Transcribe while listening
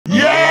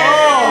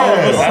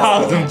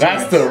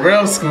That's the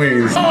real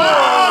squeeze. Oh!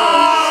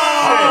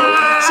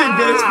 She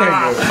bit his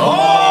finger.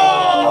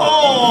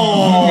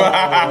 Oh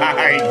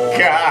my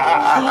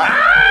God.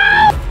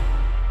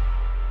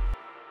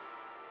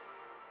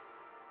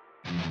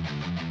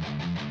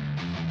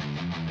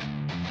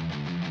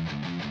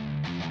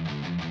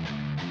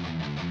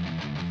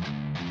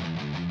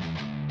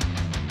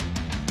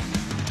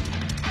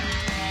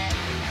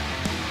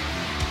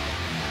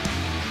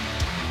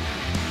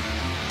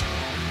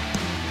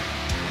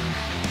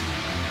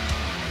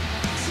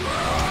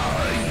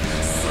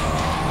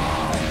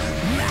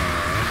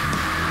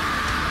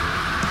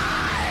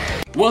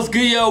 What's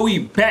good, yo? We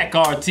back,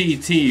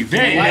 RTTV.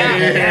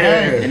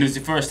 And if it's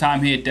your first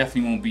time here, it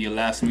definitely won't be your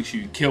last. Make sure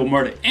you kill,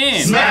 murder,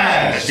 and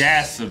smash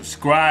that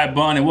subscribe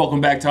button. And welcome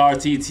back to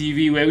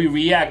RTTV, where we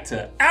react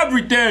to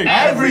everything.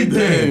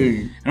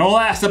 Everything. In our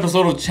last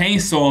episode of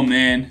Chainsaw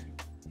Man,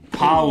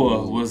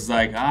 Power was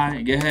like, all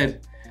right, go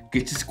ahead.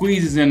 Get your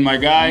squeezes in, my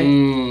guy.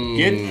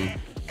 Get...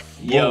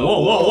 Yo,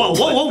 whoa,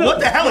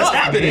 what the hell is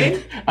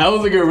happening? I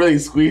wasn't gonna really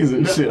squeeze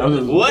it. Shit.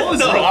 What the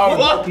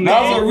fuck? That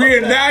was a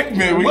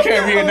reenactment. We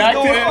can't reenact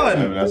it.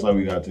 Yeah, that's why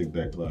we gotta take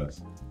that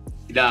class.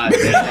 Nah,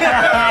 that's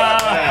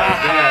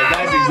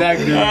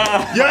exactly.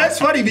 Yeah, it's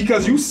funny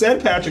because you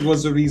said Patrick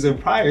was the reason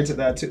prior to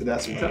that too.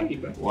 That's what I'm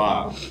talking about.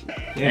 Wow.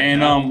 Yeah,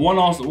 and one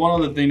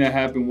other thing that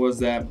happened was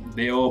that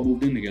they all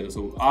moved in together.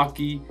 So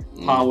Aki,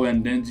 Power,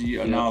 and Denji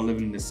are now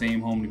living in the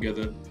same home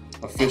together.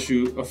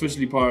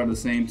 Officially part of the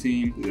same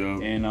team,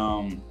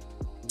 and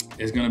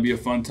it's gonna be a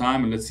fun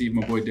time. And let's see if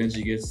my boy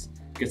Denji gets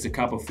a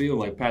cop of feel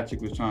like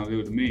Patrick was trying to do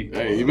it to me.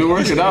 Hey, you been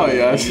working out,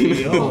 yeah. Just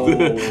look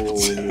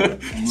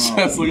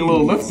a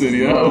little lifted,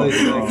 yo.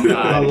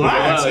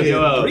 Relax,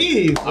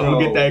 breathe. I'm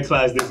gonna get that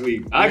class this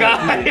week. I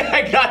got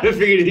to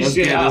figure this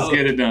shit out. Let's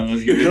get it done.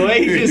 Let's get it The done.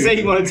 way he just said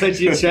he want to touch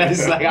your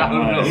chest, like I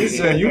don't know. He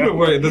said you've been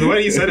working. The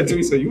way he said it too,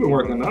 he said you've been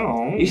working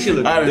out. You should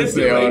look. I didn't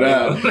say all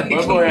that.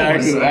 My boy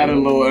actually added a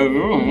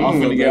little. I'm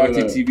finna get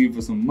RTTV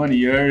for some money,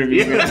 you heard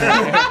me?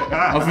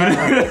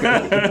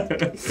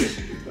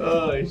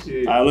 Oh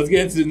shit. Alright, let's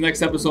get into the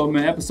next episode,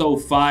 man.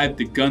 Episode 5,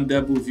 The Gun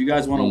Devil. If you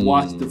guys want to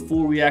watch the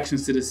full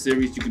reactions to this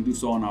series, you can do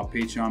so on our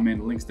Patreon, man.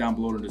 The link's down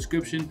below in the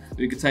description.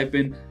 Or you can type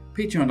in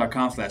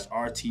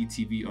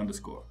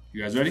patreon.com/RTTV_.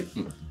 You guys ready?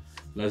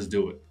 Let's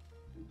do it.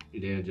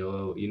 Yeah,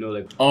 Joel. You know,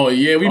 like. Oh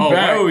yeah, we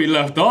back. Where we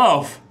left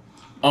off.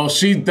 Oh,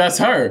 that's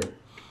her.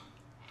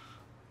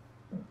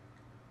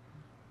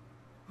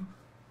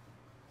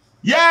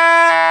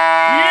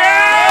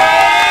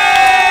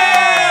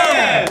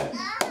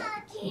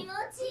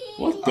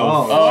 What the?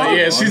 Oh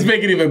yeah, she's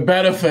making it even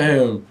better for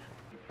him.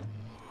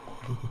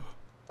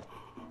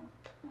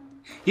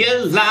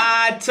 You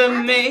lied to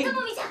me.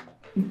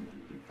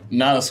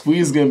 Now the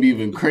squeeze is gonna be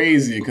even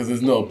crazier because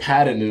there's no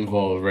pattern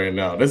involved right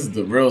now. This is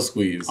the real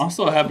squeeze. I'm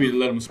so happy to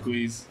let him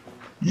squeeze.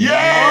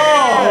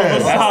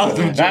 Yeah!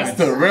 That's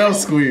the real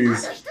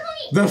squeeze.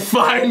 The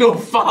final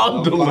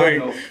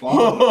fondling.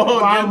 Oh,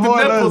 get the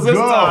nipples this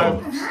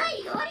time.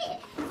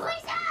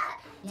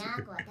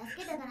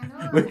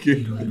 Look at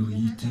him.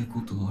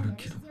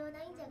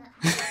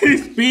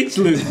 He's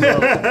speechless,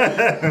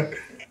 bro.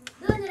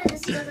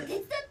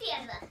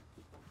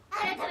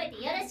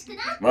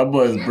 My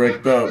boy's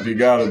bricked up. He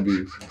gotta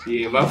be.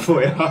 Yeah, my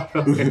boy.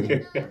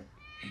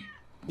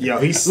 Yo,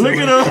 he's look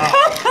at him.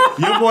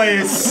 Your boy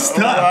is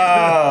stuck.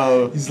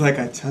 Wow. He's like,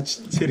 I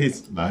touched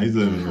titties. Nah, he's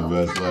living the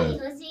best life.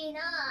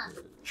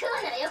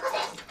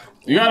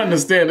 You gotta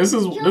understand, this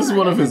is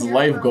one of his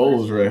life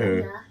goals right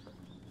here.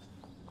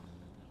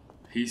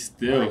 He's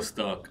still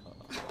stuck.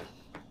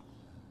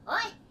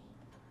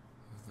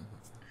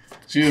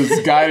 She is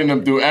guiding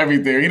him through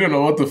everything. He don't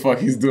know what the fuck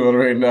he's doing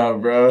right now,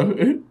 bro.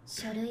 Oh,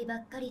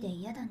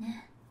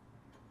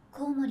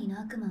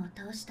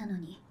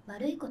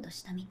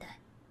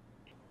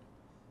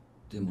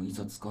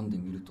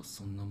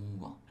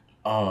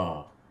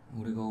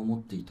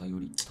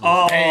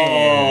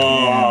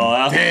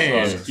 that's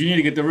damn. You need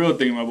to get the real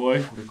thing, my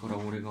boy.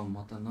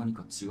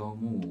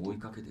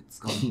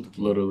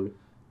 Literally.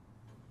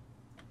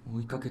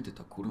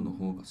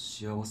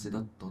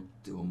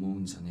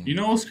 You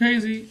know what's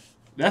crazy?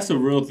 That's a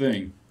real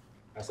thing.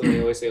 That's what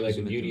they always say, like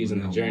the beauty is in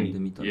the journey.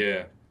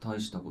 Yeah.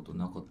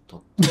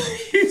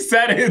 He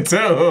said it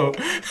too.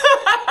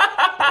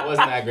 It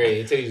wasn't that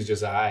great. It was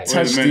just alright.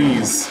 Touch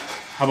these.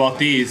 How about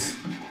these?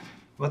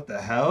 What the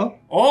hell?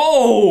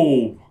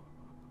 Oh!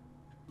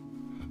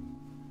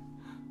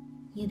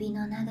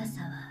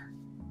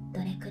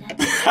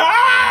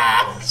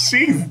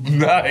 She's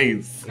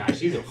nice. Nah,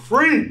 she's a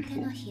freak.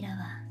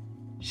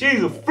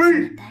 She's a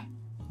freak.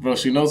 Bro,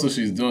 she knows what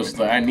she's doing. She's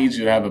like, I need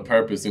you to have a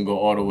purpose and go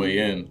all the way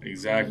in.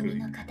 Exactly.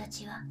 Don't bite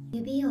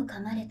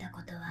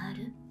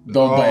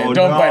his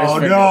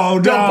finger.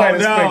 Don't bite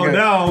his finger.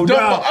 No.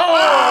 Oh!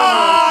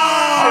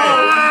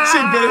 Shit. She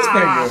bit his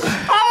finger.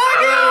 Oh!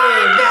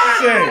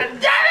 Shit.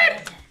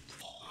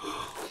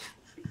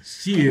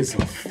 She is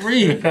a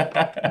freak. That's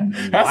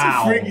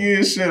the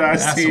freakiest shit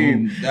I've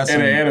seen in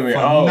an anime.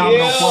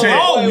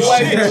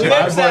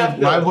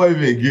 My boy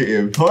been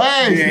getting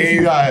played.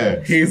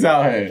 Yeah, he's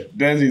out here.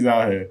 Denji's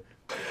out here.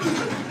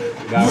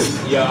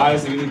 Yo,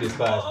 honestly, we need this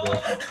class, bro.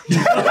 That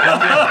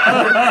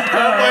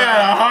boy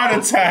had a heart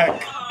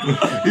attack.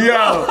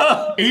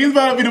 Yo, he's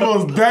about to be the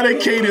most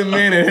dedicated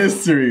man in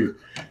history.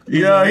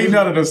 Yo, he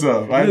nutted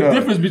himself. I know. The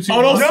difference between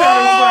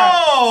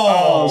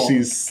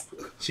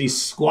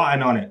she's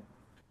squatting on it.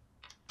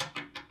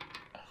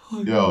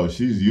 Yo,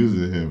 she's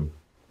using him.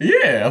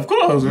 Yeah, of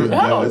course.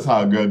 That's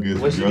how a girl gets.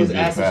 What she just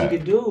asked if she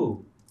could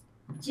do.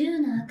 See,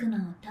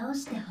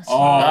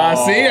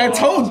 I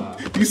told you.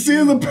 You see,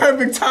 it's the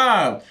perfect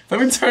time.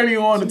 Let me turn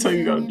you on to tell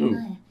you what you gotta do.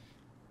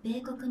 米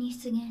国に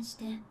出現し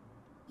て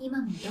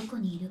今もどこ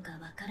にいるかわ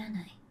から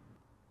ない。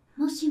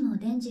もしも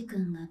デンジ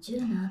君が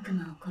10の悪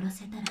魔を殺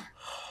せたら、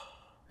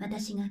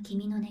私が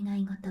君の願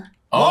い事。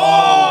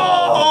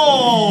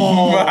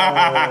Oh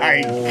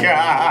my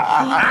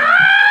God!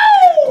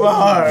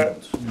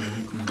 What?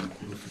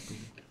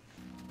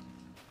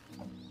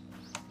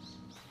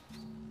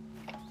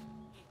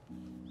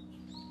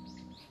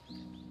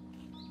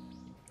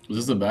 Was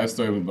this the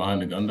backstory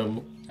behind the gun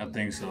devil? I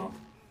think so.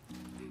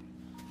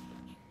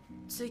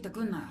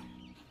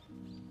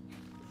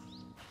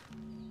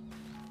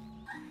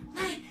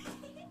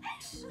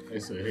 They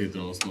said he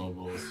throwing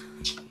snowballs.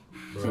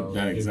 For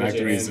that exact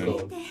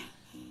reason.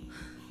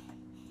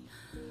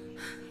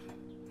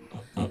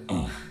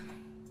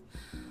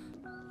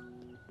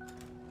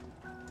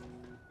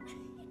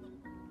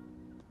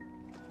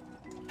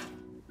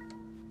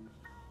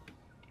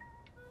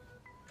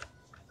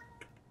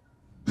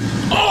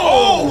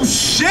 Oh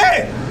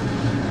shit!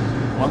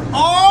 What?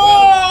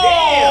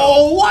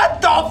 Oh, what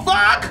the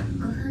fuck?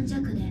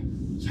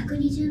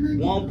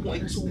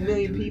 1.2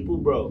 million people,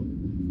 bro.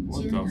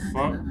 What the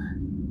fuck?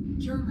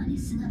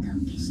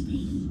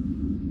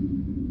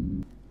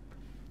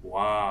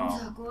 Wow. So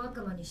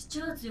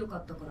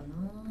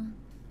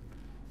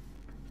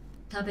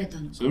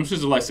them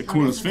shits are like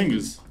Sakuna's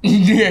fingers.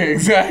 Yeah,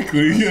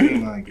 exactly.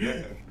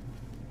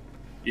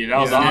 Yeah, that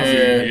was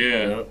honestly,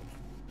 yeah.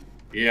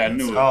 Yeah, I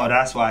knew it. Oh,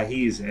 that's why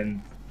he's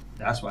in.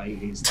 That's why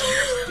he's.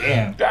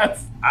 Damn.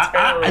 That's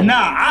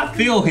I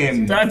feel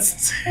him.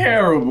 That's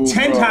terrible.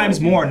 10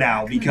 times more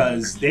now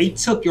because they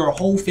took your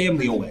whole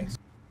family away.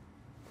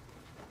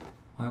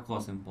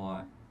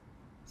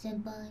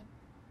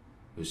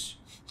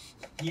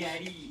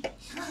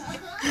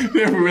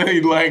 They're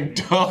really like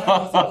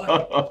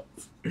dogs.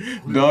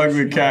 Dogs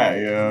and cat,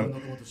 yeah.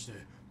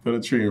 Put a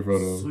tree in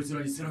front of them.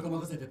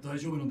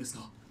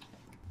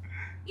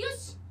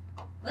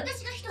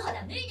 私が一肌脱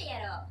いでや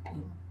ろう。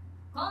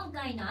今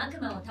回の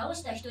悪魔を倒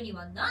した人に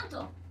はなん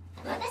と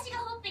私が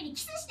ほっぺに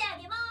キスしてあ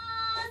げま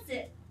す。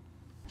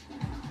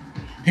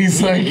 He's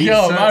like,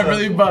 yo, am I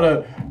really about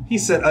to... He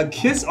said, a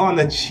kiss on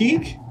the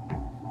cheek?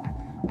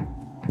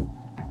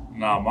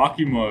 Nah,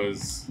 Makima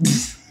is...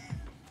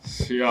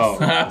 Yo.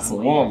 That's a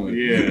woman.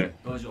 Yeah.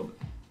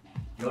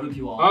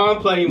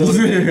 I'm playing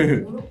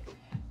more.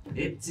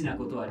 エッチな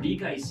ことは理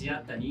解し合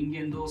った人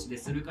間同士で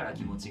するから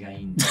気持ちが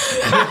いいんだ。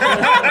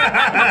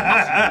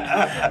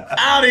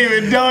I don't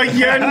even know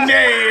your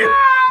name.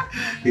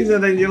 He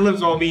said that your lips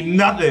won't mean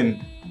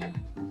nothing.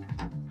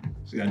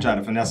 She's gonna try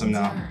to finesse him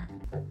now.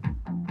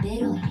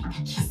 ベロを入れた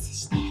キス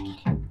してあげ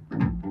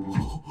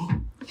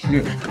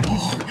る。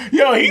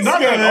 Yo, he's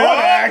got all the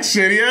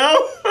action,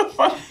 yo.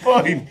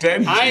 Boy,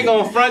 dead. I ain't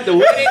gonna front the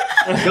way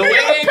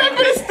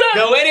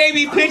they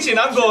be pitching.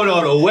 I'm going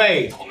all the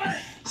way.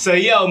 So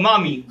yo,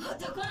 mommy,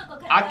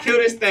 I kill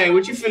this thing.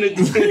 What you finna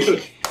do?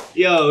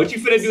 Yo, what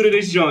you finna do to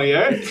this joint,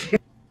 yeah?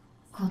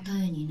 答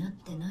えになっ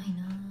てない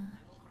な。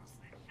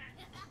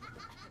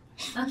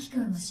アキ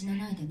君は死な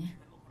ないでね。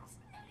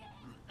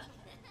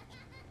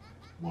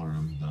 One of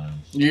them dying.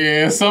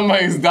 Yeah,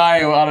 somebody's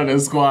dying out of the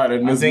squad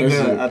in this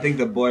mission. I think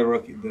the boy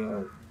rookie,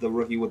 the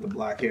rookie with the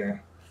black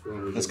hair,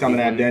 that's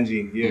coming at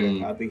Denji.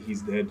 Yeah, I think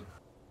he's dead.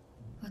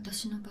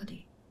 私のバデ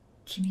ィ、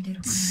君で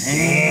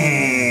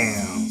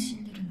6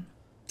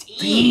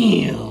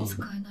 Damn.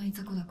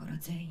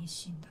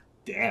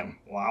 Damn.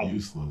 Wow.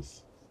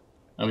 Useless.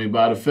 I mean,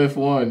 by the 5th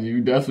one, you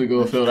definitely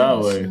gonna feel that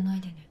way.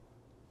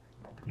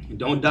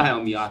 Don't die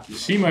on me, Aki.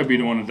 She might be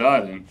the one to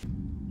die then.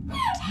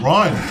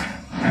 Run!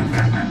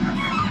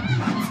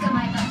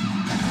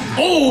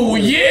 Oh,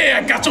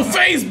 yeah, I got your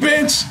face,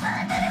 bitch!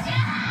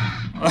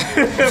 Let's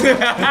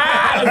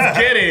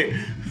get it.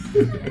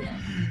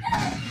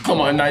 Come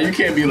on, now you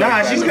can't be like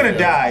Nah, that. she's gonna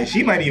die.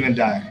 She might even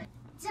die.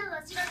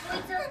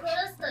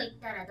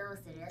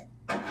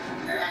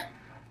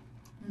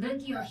 武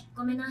器を引っ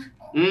込めな。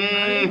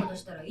悪いこと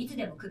したらいつ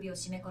でも首を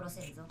絞め殺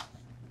せるぞ。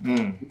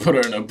Put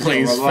her in a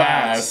place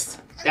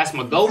fast. That's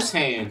my ghost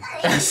hand.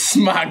 That's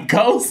my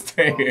ghost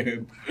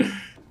hand.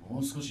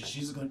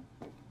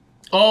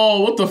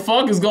 Oh, what the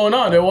fuck is going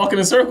on? They're walking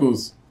in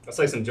circles. That's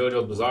like some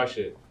JoJo's Bizarre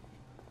shit.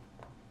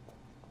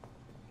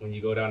 When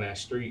you go down that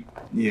street.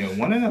 Yeah,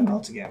 one of them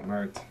about to get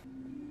murked.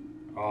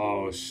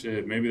 Oh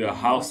shit, maybe the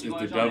house is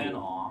the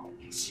devil.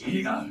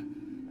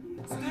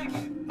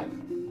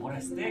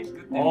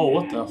 Oh,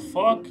 what the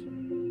fuck?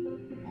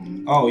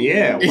 Oh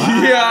yeah. Wow.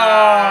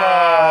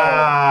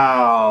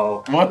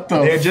 Yeah. What the?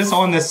 They're just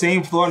on the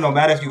same floor, no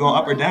matter if you go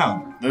up or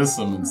down. This is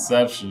some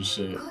Inception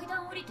shit.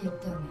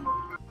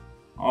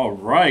 All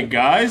right,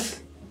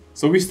 guys.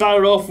 So we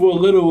started off with a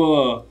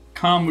little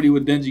comedy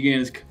with Denji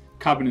getting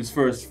copping his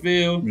first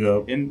fill.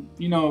 Yep. And,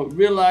 you know,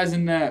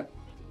 realizing that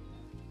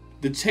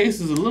the chase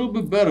is a little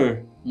bit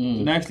better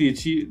than actually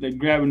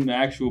grabbing the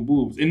actual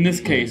boobs. In this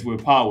case,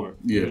 with power.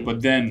 Yeah.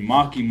 But then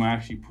Makima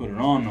actually put it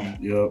on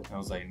him. Yep. I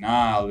was like,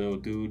 nah, little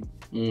dude.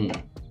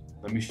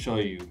 Let me show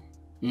you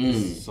what this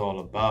is all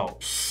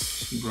about.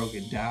 She broke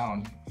it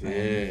down.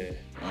 Yeah.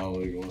 I don't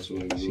really want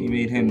to.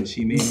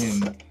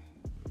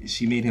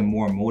 She made him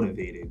more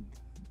motivated.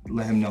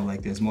 Let him know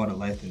like there's more to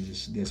life than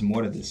there's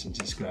more to this than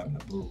just grabbing a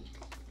boob.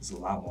 There's a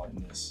lot more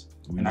than this.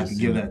 And I can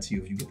give that to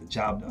you if you get the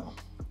job done.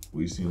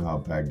 We've seen how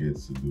Pat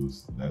gets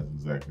seduced. That's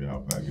exactly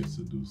how Pat gets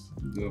seduced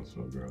to do things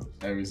for girls.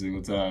 Every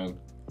single time.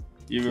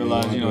 You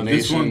realize, you know,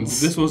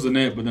 this wasn't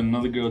it, but then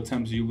another girl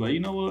tempts you, like, you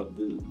know what?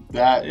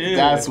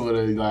 That's what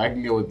it is. Like, I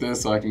can get with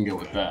this, so I can get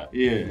with that.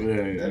 Yeah.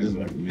 That just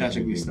makes me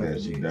Patrick, we think started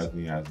that she these.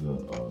 definitely has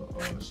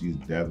she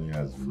definitely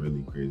has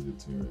really crazy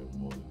ulterior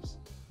motives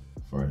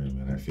for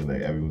him, and I feel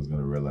like everyone's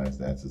gonna realize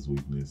that's his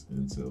weakness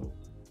until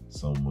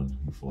someone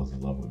he falls in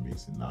love with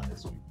makes it not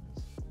his weakness.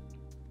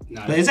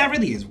 But is that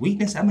really his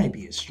weakness? That might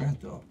be his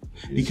strength though,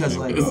 because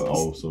like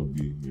also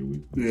be your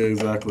weakness. Yeah,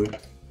 exactly.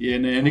 Yeah,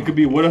 and it could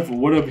be what if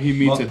he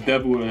meets a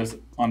devil as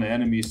on the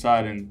enemy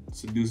side and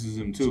seduces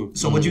him too.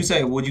 So would you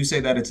say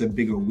that it's a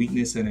bigger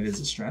weakness than it is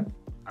a strength?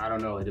 I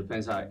don't know. It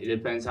depends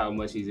how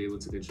much he's able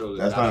to control it.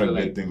 That's not a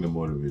good thing to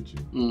motivate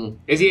you.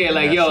 It's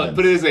like yo,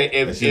 put it this way: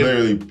 if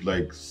literally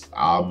like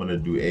I'm gonna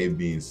do A,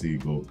 B, and C,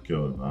 go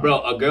kill him.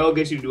 Bro, a girl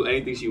gets you to do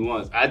anything she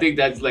wants. I think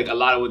that's like a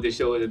lot of what this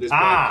show is at this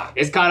point.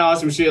 It's kind of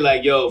awesome shit.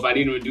 Like yo, if I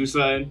need him to do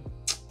something,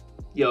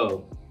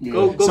 yo.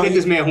 Go get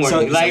this man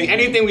horny.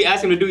 Anything we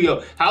ask him to do,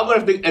 yo. How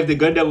about if the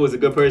gun devil was a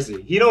good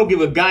person? He don't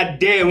give a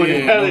goddamn what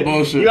the hell.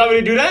 Bullshit. You want me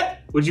to do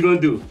that? What you gonna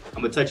do?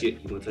 I'm gonna touch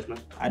it. You gonna touch mine?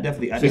 I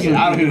definitely. I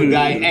don't give a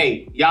guy.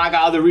 Hey, y'all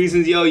got other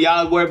reasons, yo.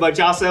 Y'all worry about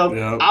yourself.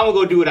 Yep. I'm gonna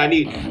go do what I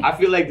need. I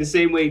feel like the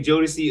same way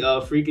Jodeci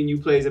freaking you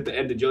plays at the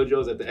end of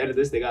JoJo's. At the end of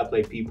this, they gotta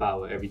play P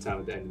Power every time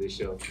at the end of this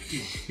show.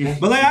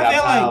 But like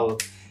I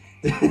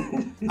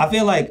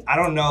feel like I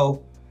don't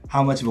know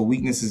how much of a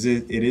weakness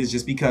it is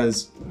just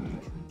because,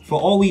 for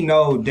all we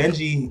know,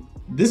 Denji.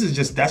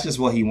 That's just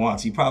what he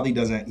wants. He probably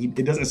doesn't.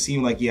 It doesn't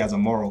seem like he has a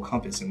moral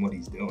compass in what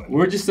he's doing.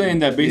 We're just saying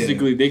that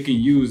basically they can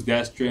use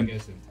that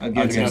strength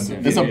against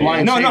him. It's a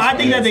blind. No, I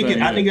think that they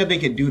can. I think that they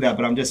could do that.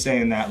 But I'm just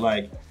saying that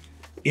like,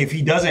 if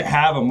he doesn't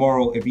have a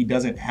moral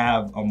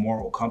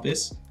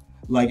compass,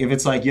 like if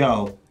it's like,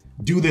 yo,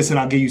 do this and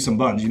I'll give you some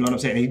buns. You know what I'm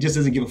saying? And he just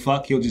doesn't give a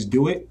fuck. He'll just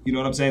do it. You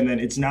know what I'm saying? Then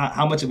it's not.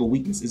 How much of a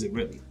weakness is it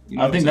really? You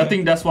know I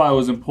think that's why it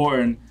was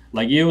important.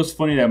 Like it was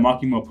funny that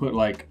Makima put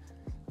like.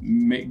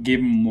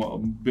 Give him a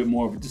bit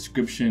more of a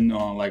description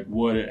on like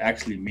what it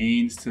actually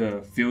means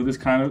to feel this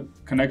kind of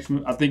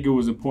connection. I think it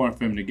was important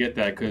for him to get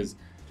that because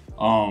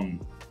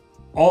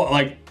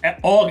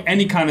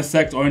any kind of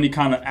sex or any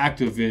kind of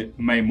act of it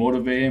may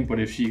motivate him, but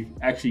if she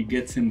actually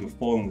gets him to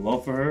fall in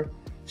love for her,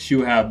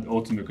 she'll have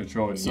ultimate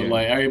control. So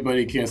like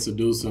everybody can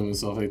seduce him and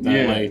stuff like that.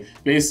 Yeah. Like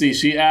basically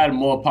she added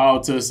more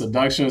power to the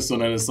seduction, so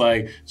then it's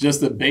like just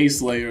the base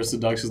layer of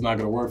seduction is not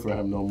gonna work for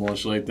him no more.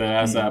 Shit like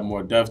that has to add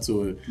more depth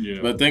to it. Yeah.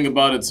 But think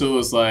about it too,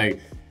 it's like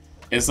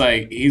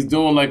he's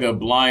doing like a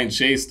blind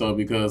chase though,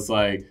 because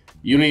like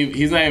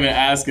he's not even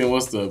asking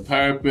what's the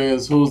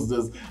purpose, who's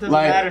this,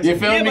 like you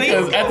feel me?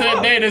 Because at the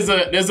end of the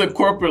day there's a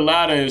corporate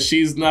ladder and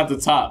she's not the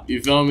top.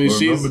 You feel me?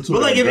 She's too,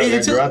 but like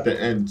if girl at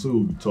the end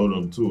too told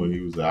him too, and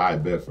he was like, I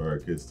bet for her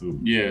kids too.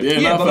 Yeah,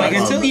 but like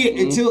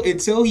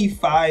until he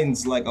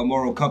finds like a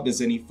moral compass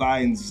and he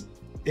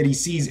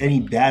sees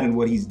any bad in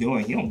what he's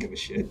doing, he don't give a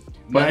shit.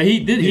 But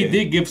he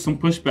did give some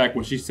pushback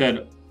when she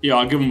said, yeah,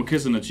 I'll give him a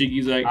kiss on the cheek.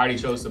 He's like, I already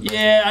chose something.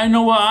 Yeah, I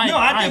know what.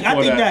 I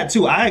think that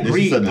too. I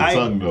agree. She said the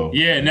tongue though.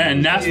 Yeah,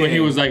 and that's when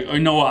he was like, oh, you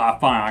know what?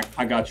 Fine,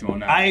 I got you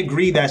on that. I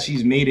agree that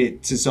she's made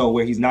it to so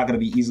where he's not going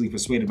to be easily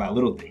persuaded by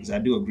little things. I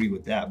do agree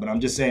with that. But I'm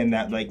just saying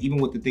that like even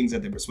with the things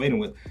that they're persuading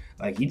with,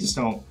 like he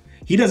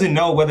doesn't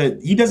know whether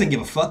he doesn't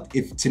give a fuck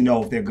to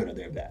know if they're good or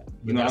they're bad.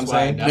 You know what I'm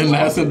saying?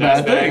 That's a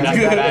bad thing.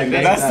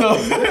 That's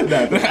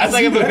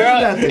like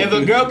if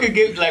a girl could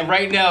give like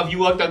right now, if you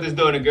walked out this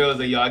door and a girl was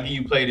like, yo, I'll give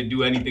you play to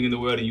do anything in the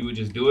world and you would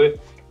just do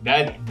it.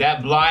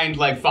 That blind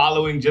like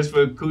following just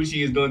for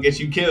coochie is gonna get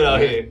you killed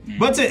out here.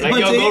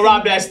 Go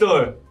rob that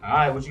store. All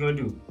right, what you gonna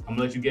do? I'm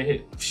gonna let you get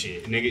hit.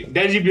 Shit, nigga.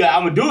 Then you be like,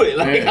 I'm gonna do it.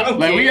 Like I don't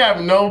care. We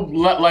have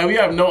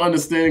no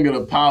understanding of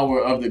the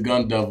power of the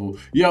gun devil.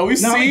 Yo, we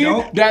see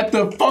that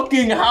the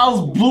fucking house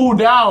blew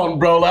down,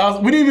 bro.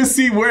 We didn't even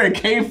see where it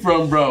came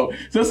from, bro.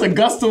 Just a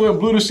gust of wind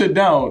blew the shit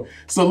down.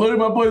 So literally,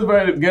 my boy's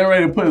getting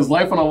ready to put his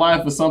life on the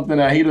line for something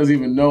that he doesn't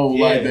even know.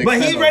 Yeah. Like,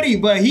 but he's ready.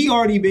 But he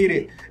already made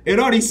it. It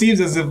already seems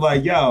as if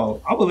like,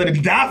 yo, I'm gonna let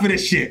him die for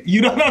this shit.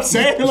 You know what I'm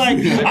saying? Like,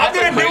 I'm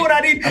gonna do what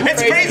I need.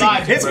 It's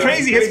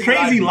crazy. It's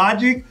crazy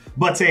logic.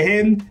 But to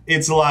him,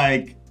 it's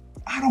like,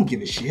 I don't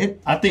give a shit.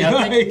 I think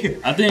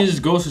it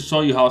just goes to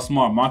show you how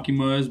smart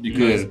Makima is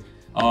because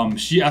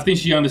I think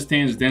she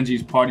understands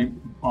Denji's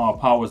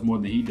powers more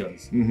than he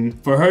does.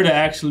 For her to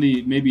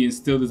actually maybe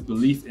instill this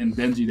belief in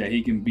Denji that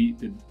he can beat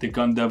the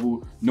Gun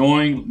Devil,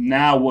 knowing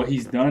now what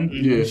he's done,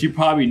 she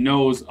probably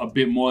knows a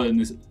bit more than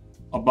this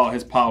about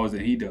his powers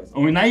than he does. I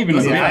mean, not even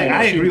a bit.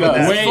 I agree with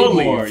that.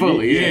 Way more.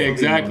 Fully, yeah,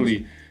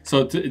 exactly.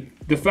 So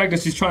the fact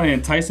that she's trying to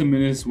entice him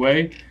in this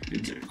way,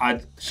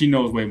 she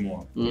knows way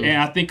more.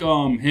 And I think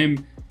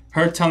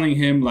her telling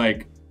him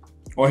like,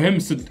 or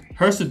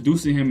her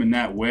seducing him in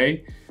that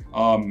way,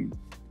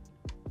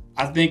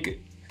 I think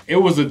it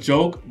was a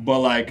joke, but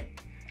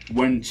like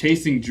when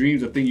chasing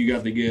dreams, I think you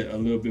got to get a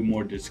little bit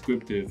more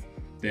descriptive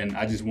than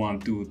I just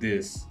want to do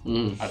this.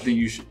 I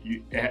think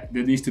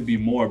there needs to be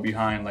more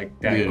behind like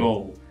that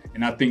goal.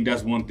 And I think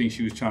that's one thing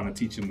she was trying to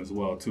teach him as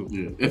well too.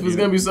 If it's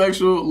gonna be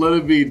sexual, let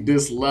it be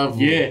this level.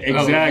 Yeah,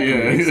 exactly,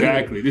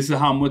 exactly. This is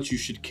how much you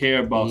should care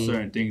about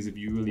certain things if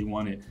you really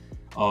want it.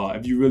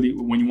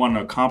 When you want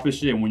to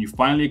accomplish it, and when you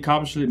finally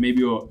accomplish it,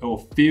 maybe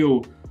it'll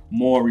feel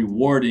more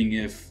rewarding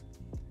if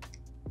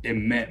it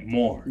meant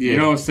more. You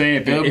know what I'm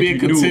saying? It'll be a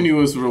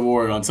continuous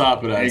reward on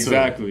top of that.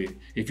 Exactly. Too.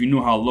 If you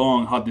knew how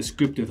long, how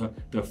descriptive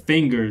the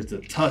fingers, the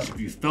touch, if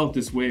you felt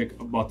this way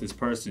about this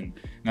person.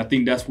 And I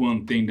think that's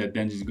one thing that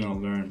Denji's gonna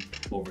learn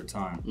over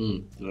time.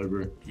 I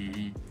agree.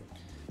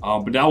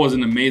 But that was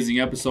an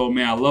amazing episode,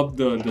 man. I love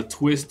the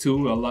twist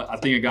too. I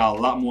think it got a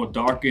lot more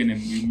darker, and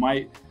we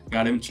might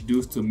got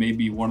introduced to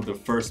maybe one of the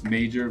first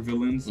major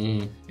villains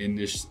in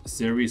this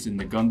series, in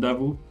the Gun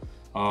Devil,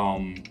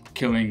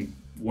 killing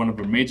one of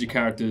our major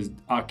characters,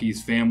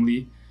 Aki's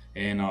family,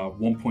 and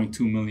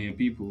 1.2 million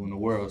people in the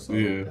world. So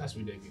that's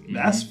ridiculous.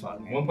 That's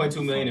fucking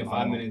 1.2 million in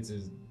 5 minutes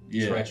is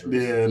treacherous.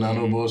 Yeah,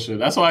 no bullshit.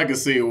 That's why I can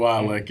see why,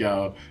 like,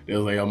 y'all, it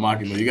was like, yo,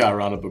 Makima, you gotta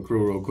round up a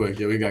crew real quick.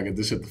 Yeah, we gotta get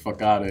this shit the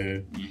fuck out of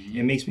here.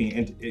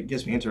 It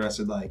gets me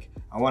interested. Like,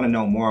 I want to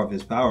know more of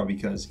his power,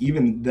 because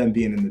even them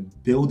being in the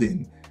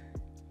building,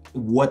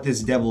 what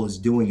this devil is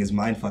doing is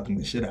mind fucking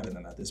the shit out of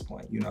them at this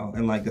point, you know?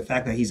 And like the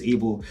fact that he's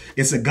able,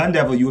 it's a gun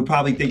devil, you would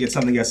probably think it's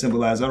something as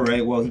simple as, all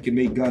right, well, he can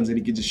make guns and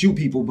he can just shoot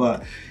people,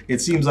 but it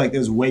seems like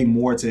there's way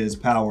more to his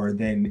power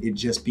than it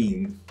just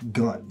being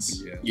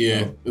guns.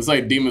 Yeah. It's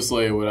like Demon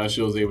Slayer, where that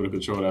shit was able to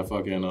control that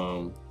fucking,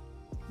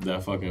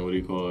 what do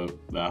you call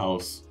it, that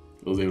house.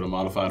 It was able to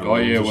modify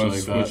the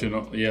switching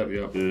up.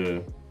 Yeah.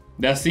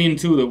 That scene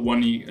too, that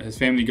when his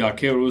family got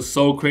killed, it was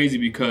so crazy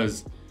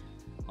because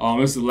it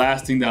was the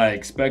last thing that I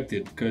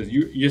expected, because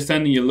you're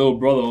sending your little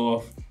brother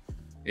off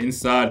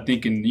inside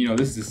thinking, you know,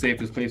 this is the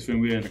safest place for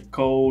him. We're in the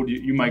cold.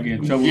 You might get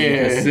in trouble,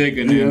 get sick,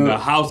 and then the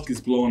house gets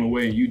blown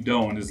away and you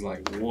don't. It's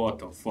like, what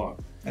the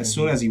fuck? As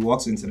soon as he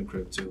walks into the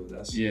crib too,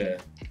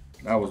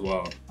 that was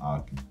wild.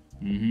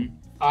 Aki.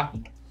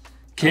 Aki.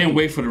 Can't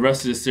wait for the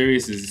rest of the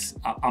series.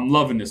 I'm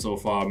loving it so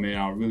far, man.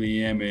 I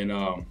really am, and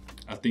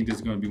I think this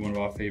is going to be one of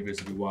our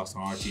favorites if we watch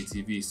on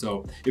RTTV.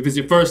 So if it's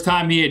your first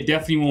time here, it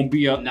definitely won't be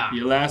your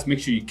last. Make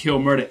sure you kill,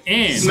 murder,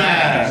 and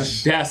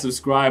smash that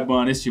subscribe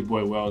button. It's your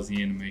boy Wells,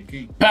 the Anime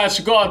King.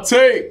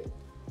 Patricrt.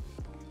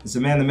 It's the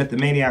man, the myth, the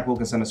maniac,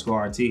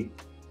 Wilkins_RT.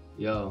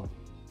 Yo,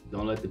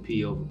 don't let the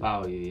P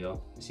overpower you,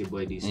 yo. It's your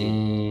boy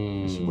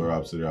DC. It's your boy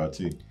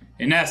Robcityrt.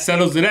 And that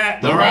settles it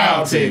at the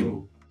round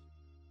table.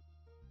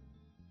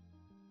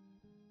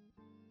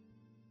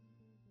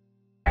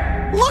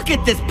 Look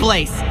at this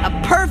place.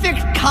 A perfect,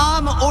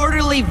 calm,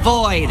 orderly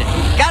void.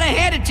 Gotta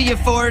hand it to you,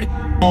 Ford. You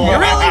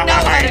really know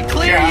how to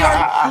clear your...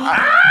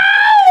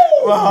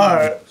 My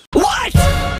heart. What?